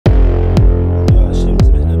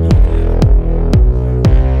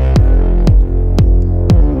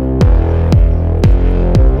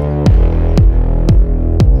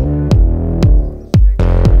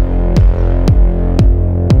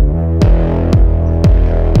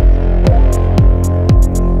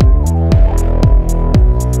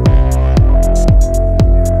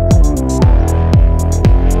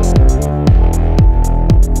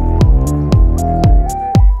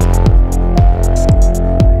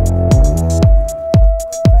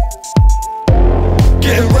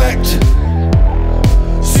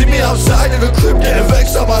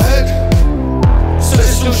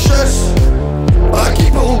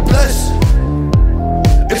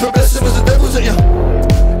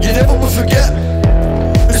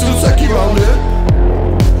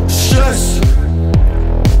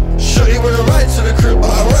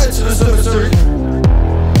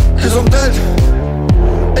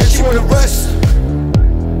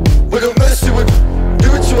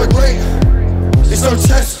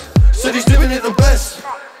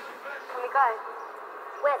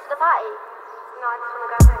party? No, I just want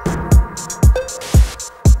to go home.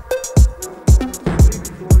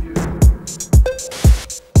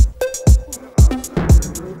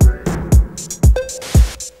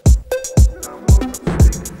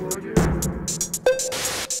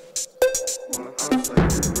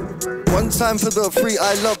 One time for the free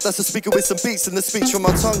I love, that's a speaker with some beats and the speech from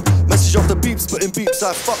my tongue. Message off the beeps, but in beeps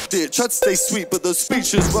I fucked it. Tried to stay sweet, but the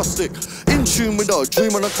speech is rustic. In tune with our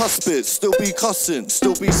dream on a cusp it. Still be cussing,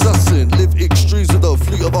 still be sussing. Live extremes with a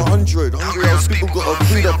fleet of 100. Hungry ass people got a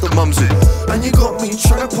feed off the mumsy. And you got me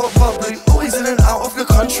trying to pop bubbly, always in and out of the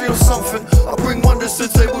country or something. I bring wonders to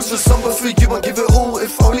tables for some, but for you I give it all.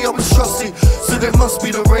 If only I was trusty. So there must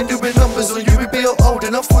be the rain doing numbers on you. Would be old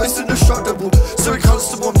enough, it's indestructible. Sorry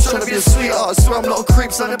constable, I'm trying to be a sweetheart. I swear I'm not a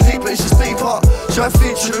creep, son of people, it's just deep heart. Try to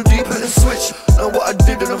feature them deeper and switch. Know what I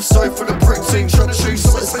did and I'm sorry for the prick thing. Trying to show you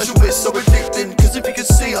something special, but it's so addicting. Cause if you can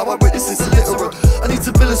see how I read this is illiterate. I need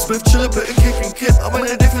to Bill Smith, chill a bit and kick and kid. I'm in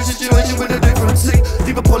a different situation with a different thing.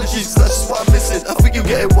 Deep apologies, that's just what I'm missing. I think you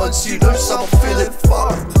get it once, you know, so I'm feeling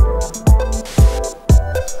fucked.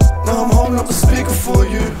 Now I'm holding up the speaker for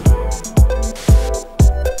you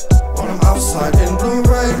while I'm outside in the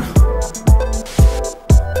rain.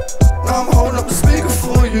 Now I'm holding up the speaker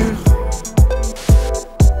for you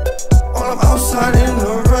while I'm outside in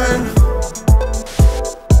the rain.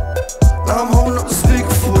 Now I'm holding up the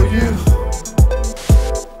speaker for you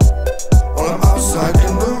while I'm outside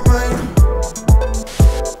in the rain.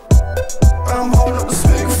 Now I'm holding up the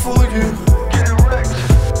speaker for you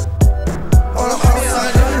while I'm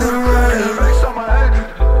outside in the rain.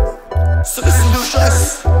 So this is the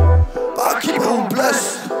stress, but I keep it all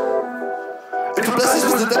blessed. If the blessings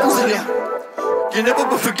was the devil's in you never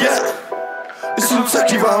will forget. It's all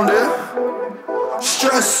techie round here.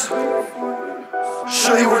 Stress.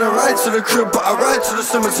 Sure you wanna ride to the crib, but I ride to the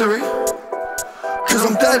cemetery. Cause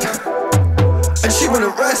I'm dead, and she wanna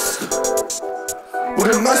rest.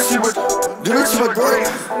 Wouldn't mess you with, do it to my brain.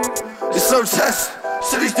 It's no test,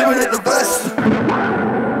 said he's doing it the best.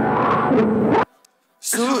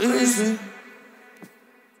 So easy.